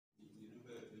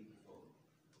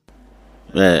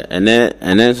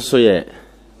ene so ye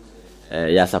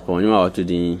ya sarpong nwa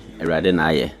otudin Awurade na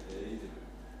aye.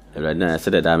 Awurade na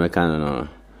said that American no.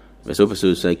 Me so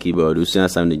pursue keyboard, usia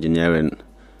sound engineering,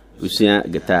 usia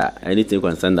guitar, anything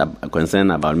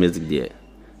concerned about music there.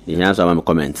 The hands of my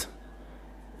comment.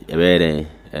 Ebe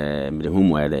me hu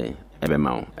mo ebe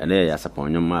ma wo. Ene ya sarpong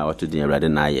nwa otudin Awurade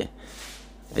na aye.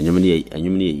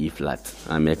 Enyum ni E flat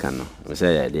American no. We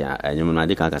say there enyum na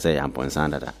de kan say ya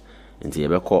ponsan dada. Nti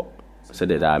ebe ko said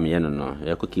that me no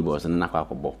ye ko keyboards na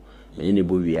akwakobo. Me ni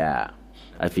bo wi a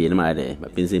afi ni ma de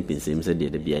pinsim said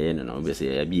de bia ye no be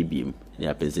say ya bibim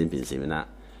ya pinsim na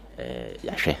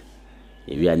ya hwe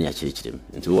e wi ani a chirichirim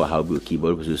nti wo how be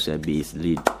keyboard so say bass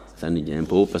lead sound engineer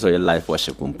po so your life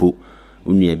worship kompo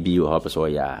unu bi wo how so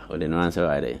ya o de no answer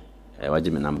wa de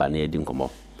waji me number na edi nkomo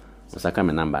osaka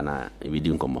me number na e bi di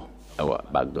nkomo awa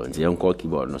back door nti yon call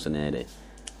keyboard no so na de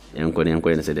yon ko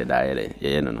ne say de da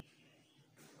ye no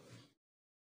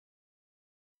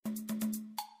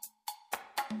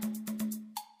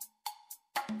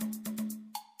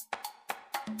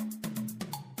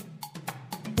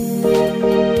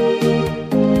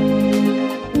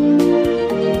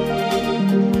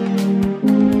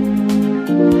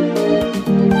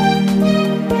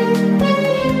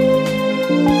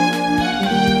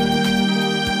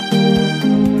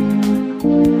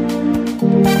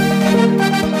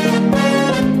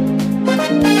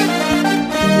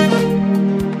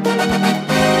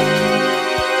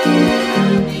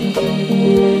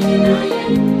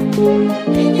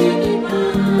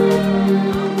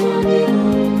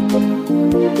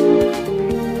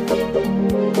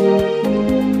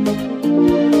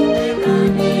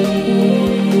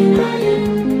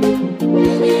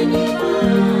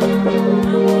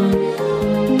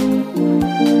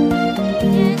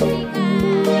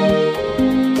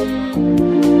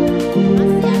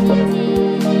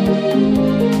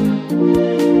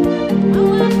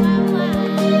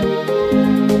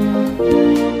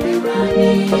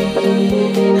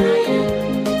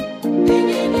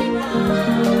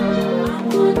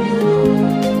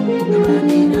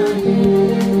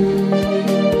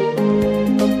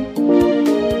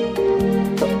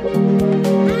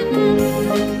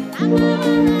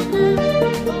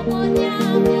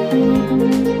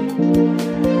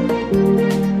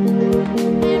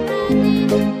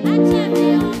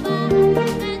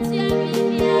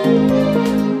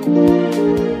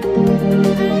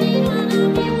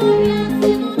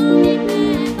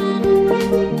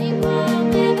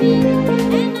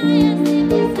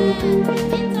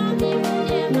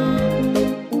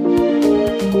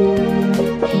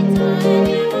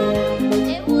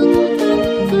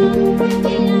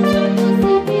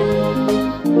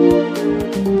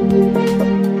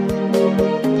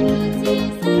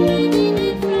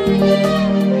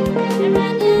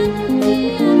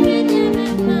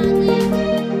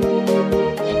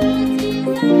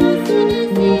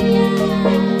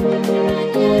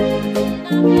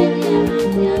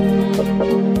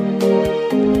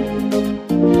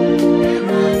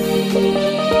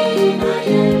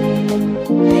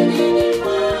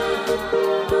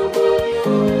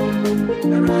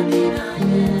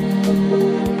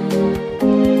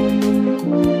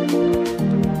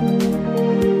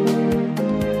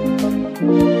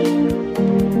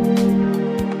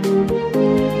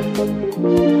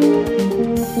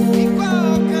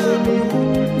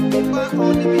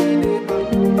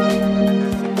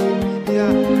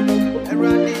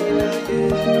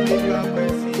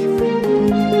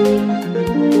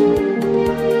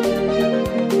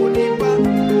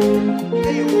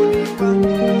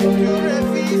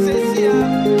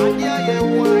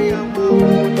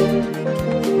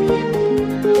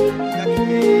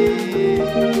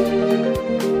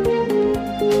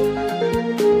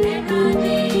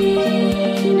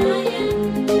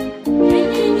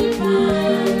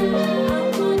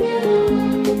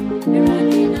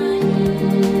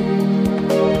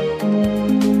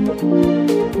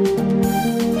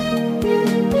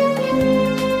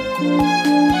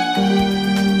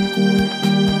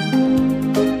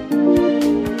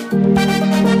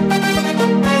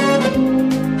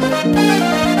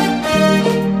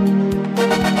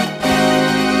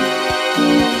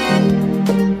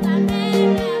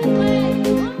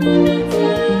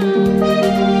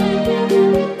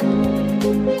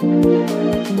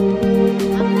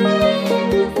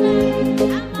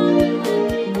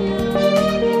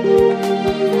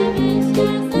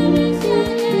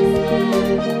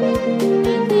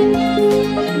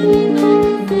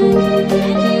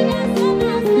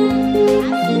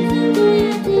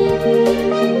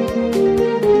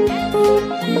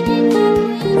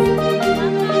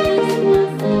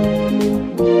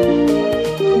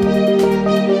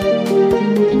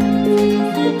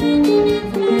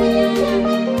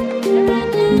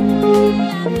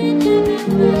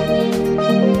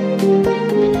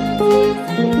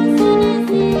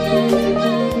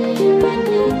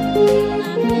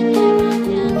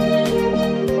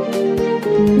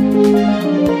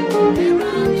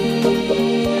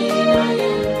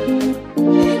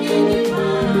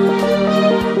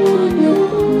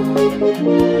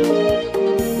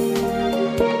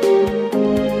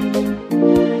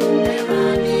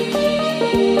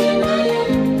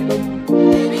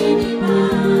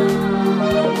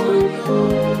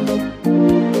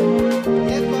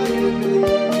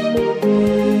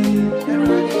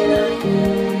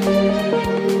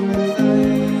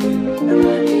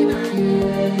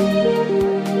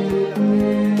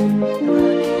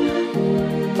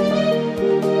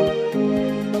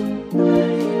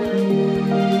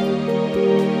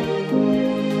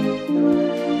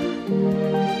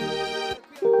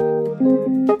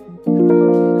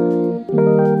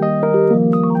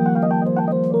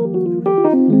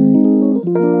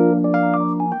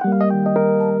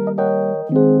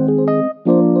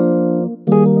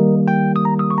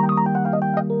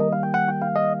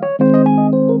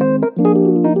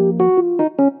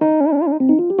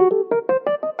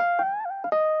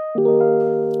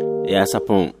ya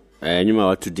sarpong nyuma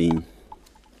watu din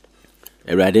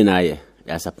Awurade na ye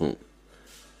ya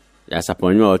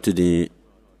sarpong nyuma watu din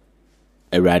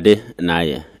Awurade na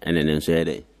ye ene ne nso ye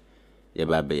de ye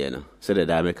ba be ye no so de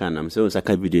da me kan nam so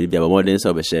saka video bi abamodin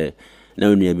so be share na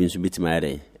onua bi nso bitima ye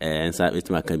de ensa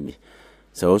bitima kan bi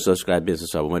so subscribe bi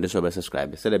so abamodin so be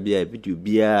subscribe so de bia video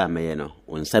bia me ye no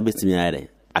onsa bitima ye de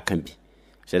akan bi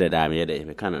so de da me ye de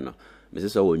me kan no me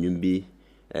so wonwum bi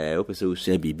opese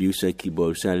usua bibi usua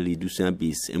keyboard usua lead usua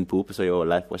bass empo opese your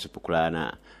life worship kura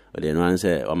na o de no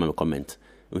answer o ma comment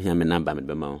o hia me number me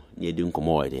be ma o ni edi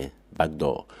nkomo de back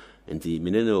door enti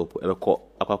me ne no elko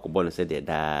akwakobo no se de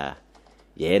da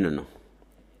ye no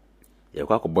ye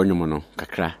kwakobo nyum no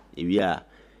kakra ewi a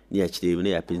ni a chire ne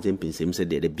ya pensem se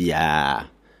de bia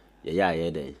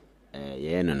ye de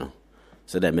ye no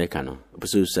so that make no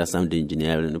opese usua sound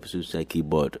engineer no opese usua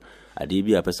keyboard ade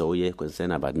bi apese o ye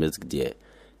concern about music there.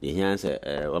 The answer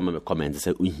one of comment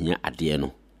say uhia ade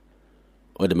no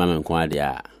o de mama nko ade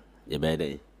a ye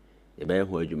be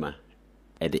ho adwuma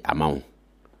e de amount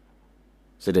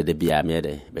so de bia me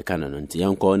de be kan no nti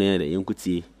yanko ne de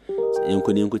yankuti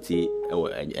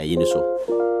e ayi ni so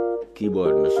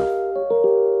keyboard no so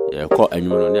ye ko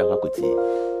anwuma no ne akwakuti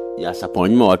ya sarpong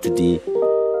nyuma watu di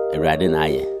Awurade na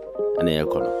aye ana ye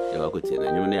ko no ye akwakuti na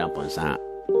anwuma ne amponsa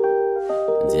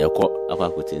nti yakọ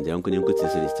akwakuti nti yanko nkuti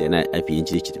so list na api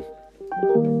nchirichirim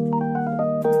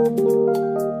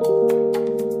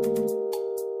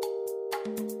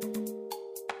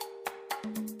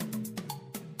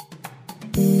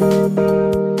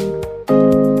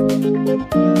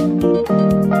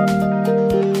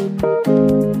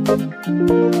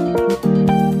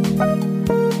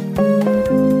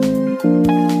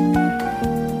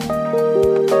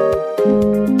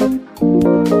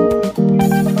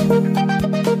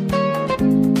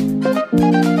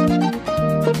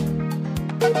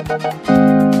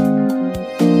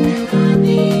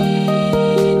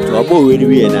Obo we ni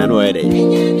we na no ere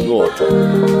no oto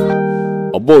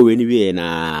obo we ni we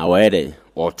na wa ere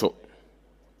oto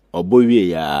obo we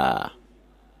ya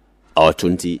oto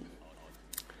nti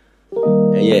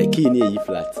key ni E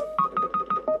flat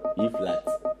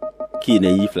key na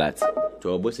E flat to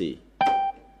obo say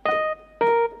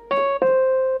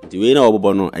the way na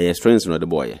obo no strings no the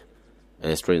boy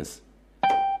strings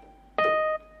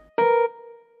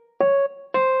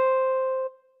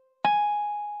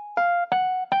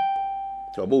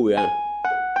so obo we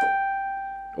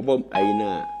obo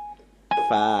aina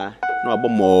fa no obo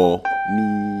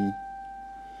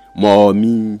mo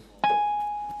mi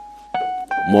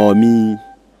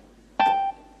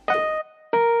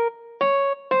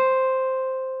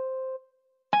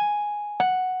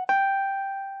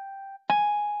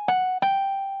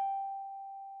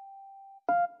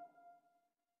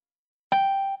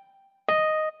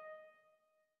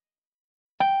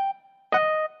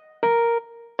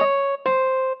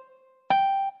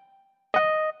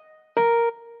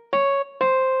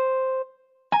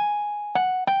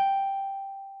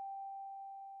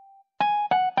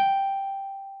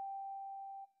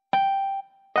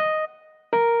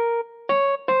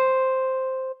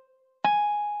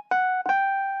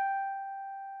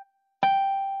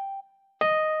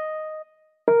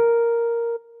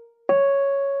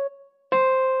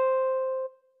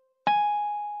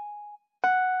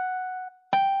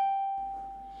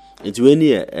It's when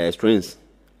you strings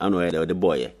and where the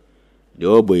boy, the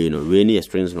old boy, when you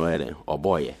strings no or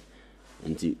boy.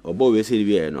 Nti obo we say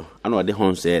we no ana o de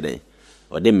hon say den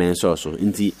o de men so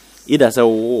nti either say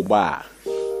wo ba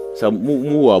so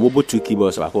mu wo mo two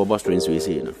keyboards ba ko strings we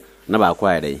say no na ba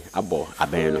kwa den abo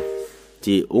aben no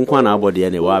nti unkwa na abo de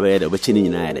ne wa be de o chi ni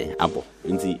nyina den abo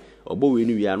nti obo we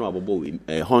ni wi ano abo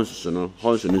we hon so no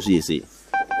so yesi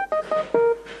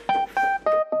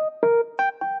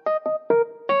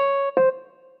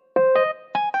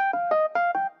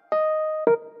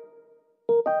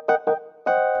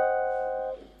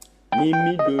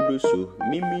Mimi do so,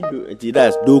 Mimi do.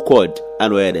 That's do chord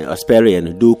and where then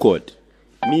Asperian do chord.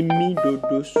 Mimi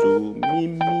do so,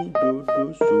 Mimi do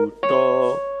so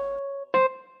to.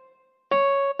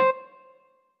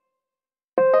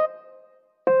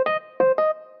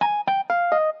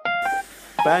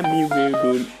 Fa mi we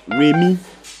do re mi.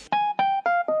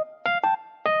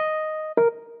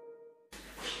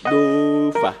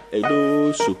 Do fa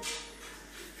do so.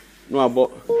 No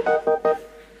abo.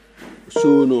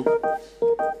 So no.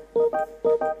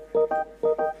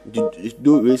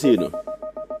 Do we say no?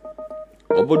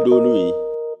 Obo do no we.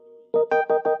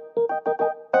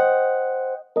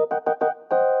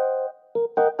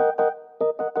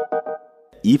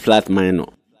 E flat minor.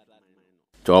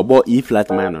 To obo E flat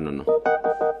minor no.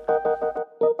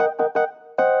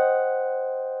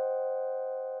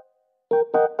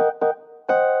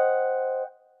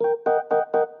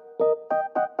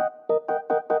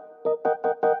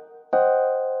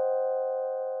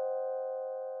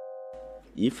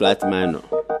 E flat minor.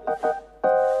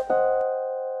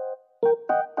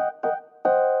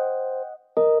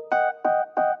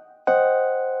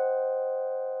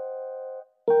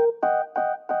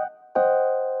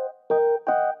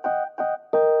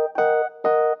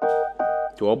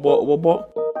 To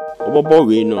obo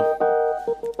we no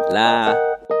la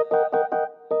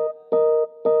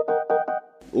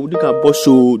odi ka bo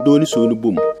so do ni so no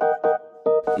bom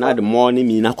na the morning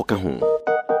mi na koka ho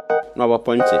na obo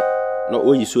ponche na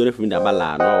oyi so re fimi da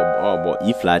bala na obo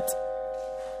E flat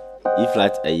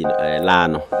la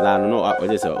no no o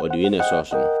je se odi we na so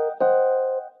no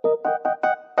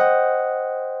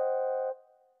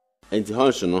enti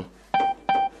honso no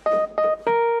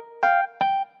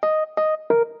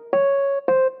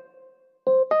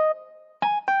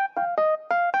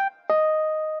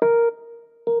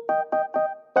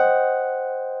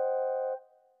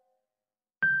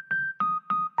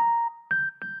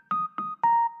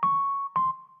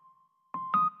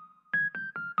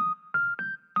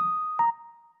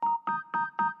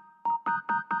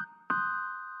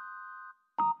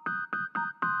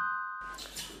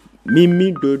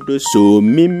mimi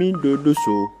dodo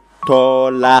so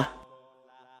tola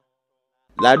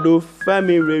la do fa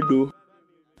mi re do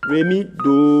re mi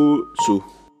do so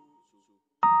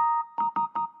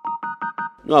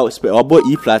no I spell obo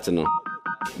E flat no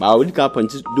ba we ka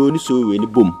punch do ni so we ni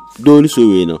boom do ni so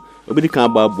we no obi ka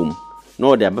ba boom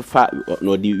no de abefa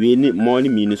no de we ni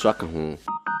morning mi ni so aka ho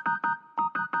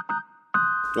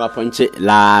no punch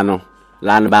la no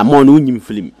ba mo no nyim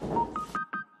film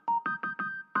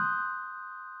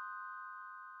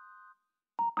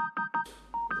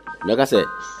Mega say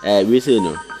we say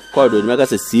no chord mega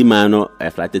say C minor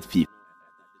flatted fifth.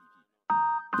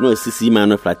 No C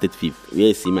minor flatted fifth.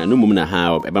 We C minor no mum na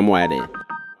ha e ba mo ya dey.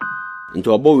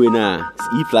 Nto obo we na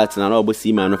E flat na obo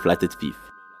C minor flatted fifth.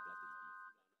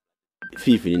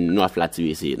 Fifth in no flat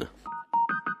we say no.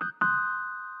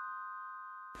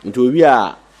 Nto we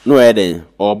a no ya dey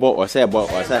obo o say ko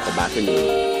back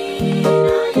ni.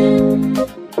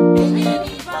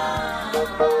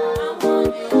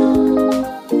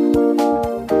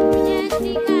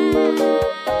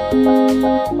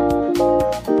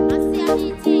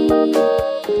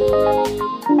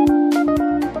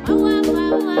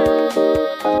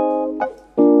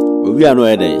 We are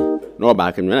no day, no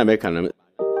back in when I make an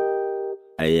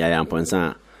I am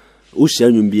ponsa. Usha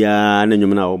yumbia, and you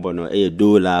know, bono,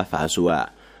 $1 fasua,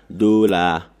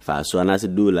 and I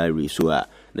said $1 resua.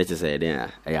 Let's say,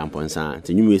 there, I am ponsa.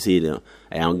 To you may say,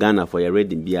 I am Ghana for your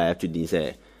reading beer after this,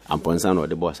 say, I'm ponsa or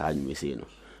the boss, I may say no.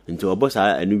 Into a boss,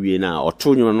 I knew we now, or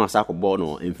told you not sack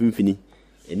bono, and finfini,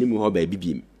 any more baby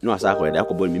beam, no sack or that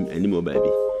could any more baby.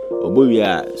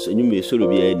 Oboya so you may solo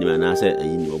be any man answer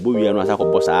oboya no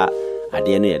asako bossa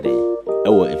ade na yede e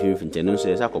wo efimfinte no so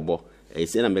asako bo e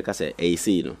se na meka se e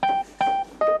se no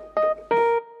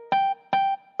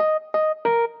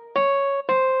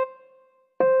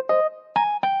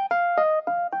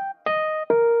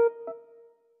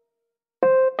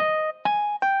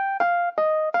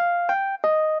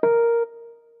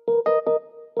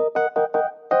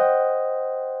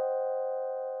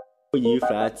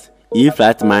E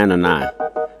flat minor na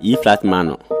E flat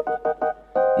minor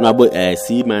no about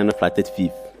C minor flatted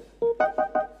fifth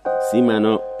C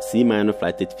minor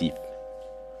flatted fifth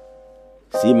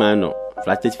C minor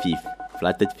flatted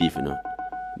fifth no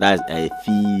that's a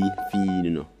fee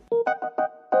no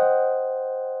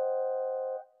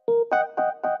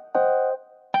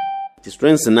the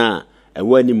strengths na a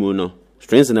word ni mu no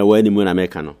strengths na word ni mu na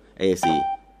make no say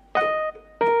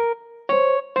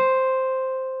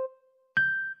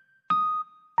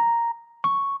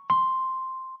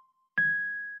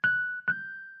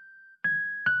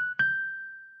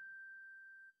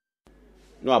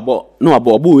no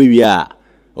abo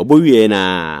we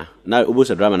na obo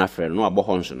se drama na friend no abo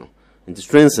honso no nti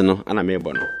strengths no ana me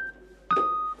bo no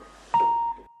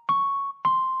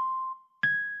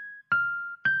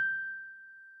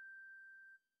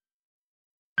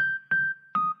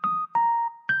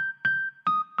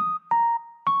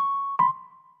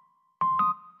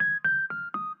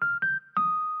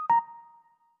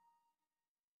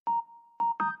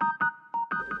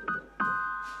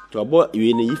to abo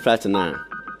we na E flat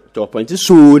na to point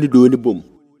so ni do ni bom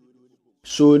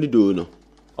so ni do no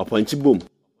o point bom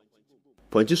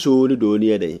point so ni do ni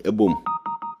e den e bom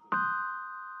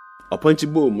o point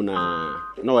bom na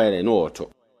wa ere no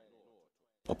oto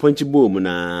o point bom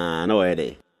na wa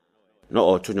ere no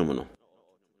oto nyom no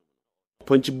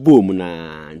point bom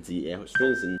na nti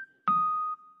strengths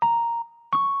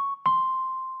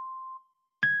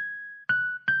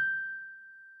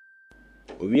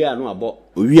owi a no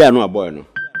abo no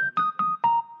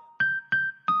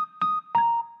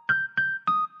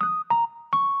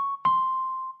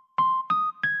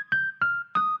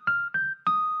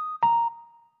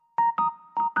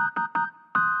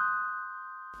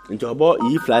Into about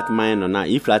E flat minor now,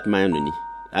 E flat minor ni.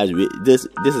 As we this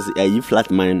is a E flat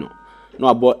minor. No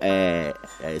about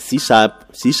C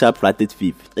sharp flatted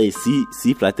fifth,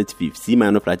 C flatted fifth, C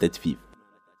minor flatted fifth.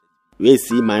 We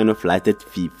C minor flatted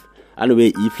fifth, and we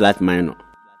E flat minor.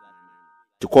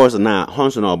 To course now,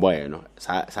 horns no boy, no,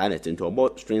 silent into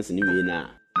about strings in the now.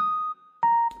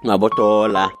 No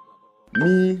about la,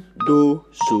 mi, do,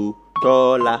 so,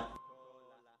 la,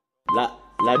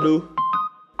 la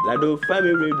do, fa mi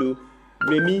re do,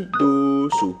 re mi do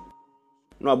so.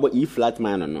 No about E flat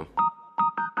minor no.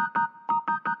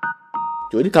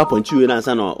 To the cap on you and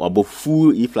son or about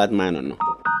full E flat minor no.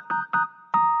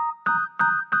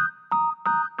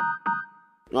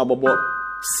 No about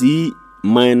C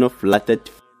minor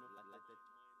flatted,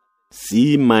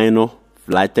 C minor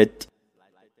flatted.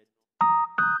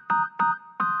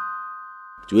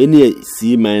 To any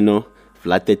C minor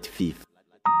flatted fifth,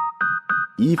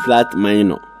 E flat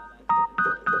minor.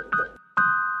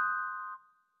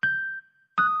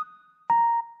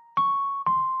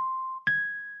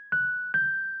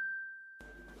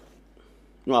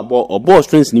 No about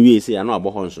strings ni we say I know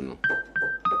about horns no.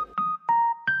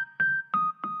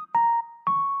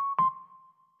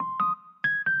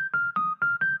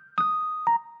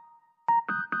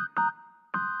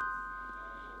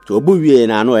 To obu wie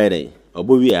na no ere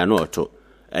obu wie na oto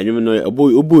enwum no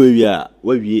obu wie a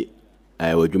wa wie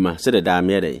wadwuma se de da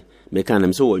me ere me kan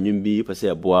nam so wonwum bi pese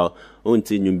eboa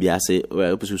onti nwum bi ase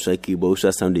opusu so keyboard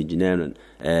so sound engineer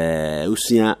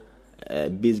usua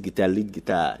bass guitar lead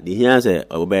guitar the here say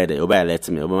obede let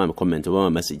me oba comment oba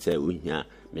message say uhia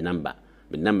me number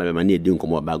me na edi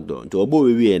nkomo back door to obu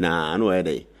wie na no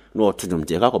ere no oto dum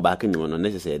te ka ko back nyum no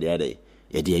necessary de ere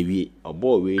ye de wie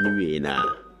obo we ni wie na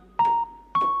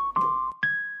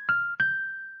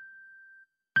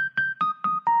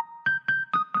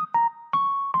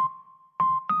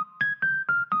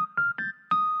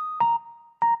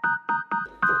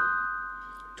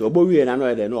to obo wie na no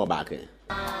ere no back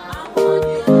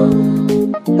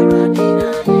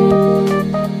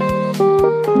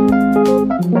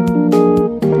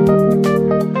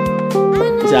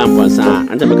Samponsa,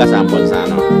 ante meka samponsa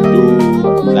no. Do,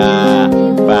 la,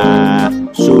 fa,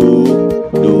 so,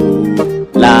 do,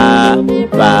 la,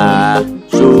 fa,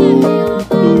 so,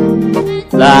 do,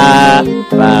 la,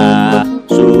 fa,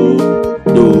 so,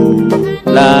 do,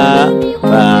 la,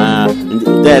 fa.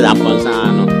 There's samponsa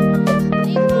no.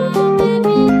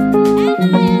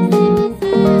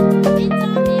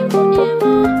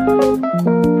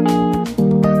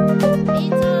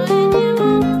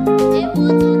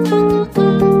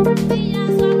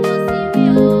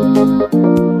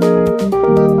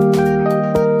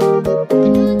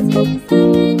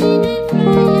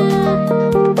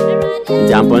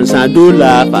 Jamponsa do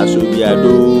la fa so bia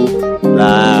do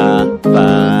la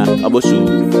fa abosu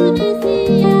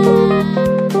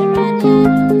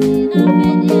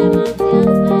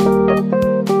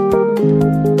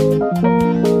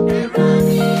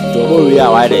to bo wi a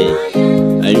wa de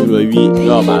ayu ro wi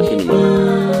yo ba kini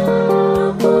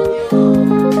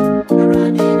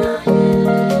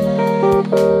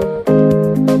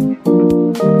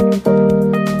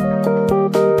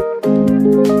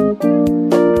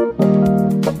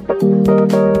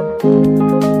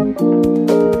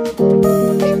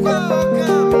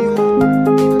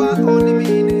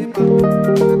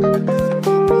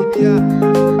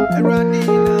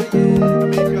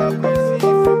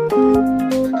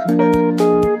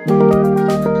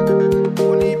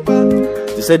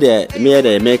said me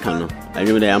the American. I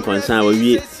remember the amponsan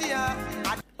we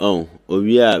oh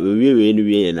we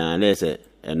na na say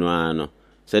eno ano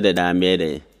said that me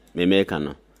the me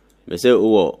American. Me say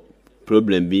o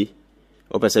problem bi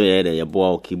o pese me the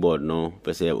your keyboard no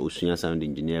pese usua sound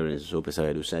engineering so pese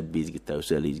we do say bass guitar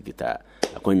so lead guitar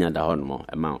akonya da hon mo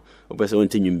ema o pese won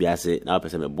tinwum bi ase na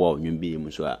pese me bo nwum bi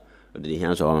mu so a the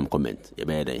hands of comment ye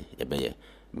be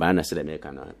ba na say the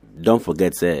American. Don't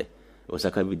forget say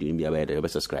Osaka video bi abede you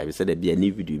subscribe say there be a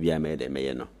new video bi amede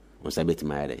meye no onsa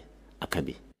betima ere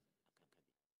akabi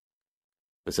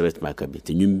onsa betima akabi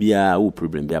tinwum bia wo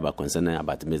problem bi aba concern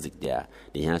about music there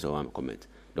the hands of comment.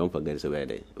 Don't forget to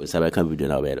say onsa be ka video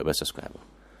na abede subscribe.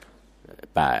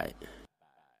 Bye.